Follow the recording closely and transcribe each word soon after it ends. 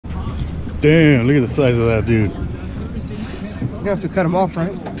Damn, look at the size of that dude. You have to cut him off,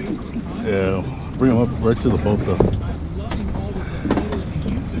 right? Yeah, bring him up right to the boat though.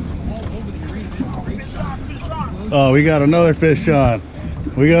 Oh, we got another fish on.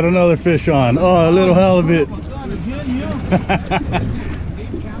 We got another fish on. Oh, a little halibut.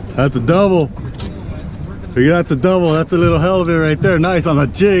 That's a double. That's a double. That's a little halibut right there. Nice on the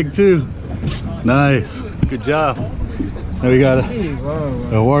jig too. Nice. Good job. Now we got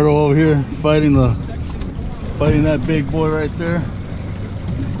Eduardo over here fighting that big boy right there.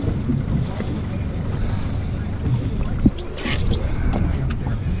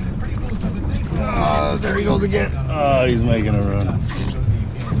 Oh, there he goes again. Oh, he's making a run.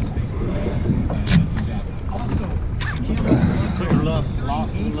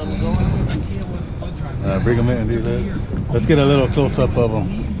 Bring him in, dude. Let's get a little close up of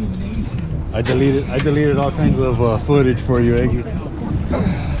him. I deleted all kinds of footage for you, Eggy.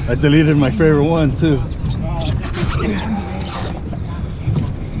 I deleted my favorite one too.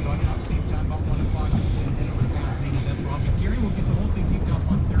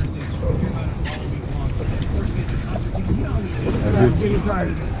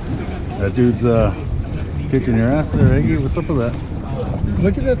 That dude's kicking your ass there, Eggy. What's up with that?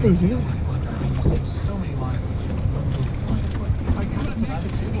 Look at that thing, dude.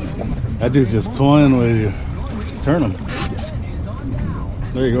 That dude's just toying with you. Turn him.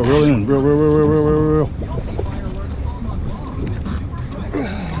 There you go. Reel in. Reel.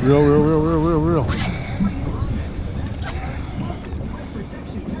 Reel.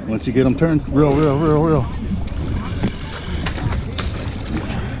 Once you get him turned, reel.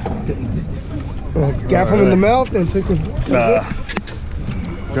 Gap him in the mouth and take him.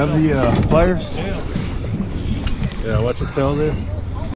 Grab the pliers. Yeah, watch it tail there.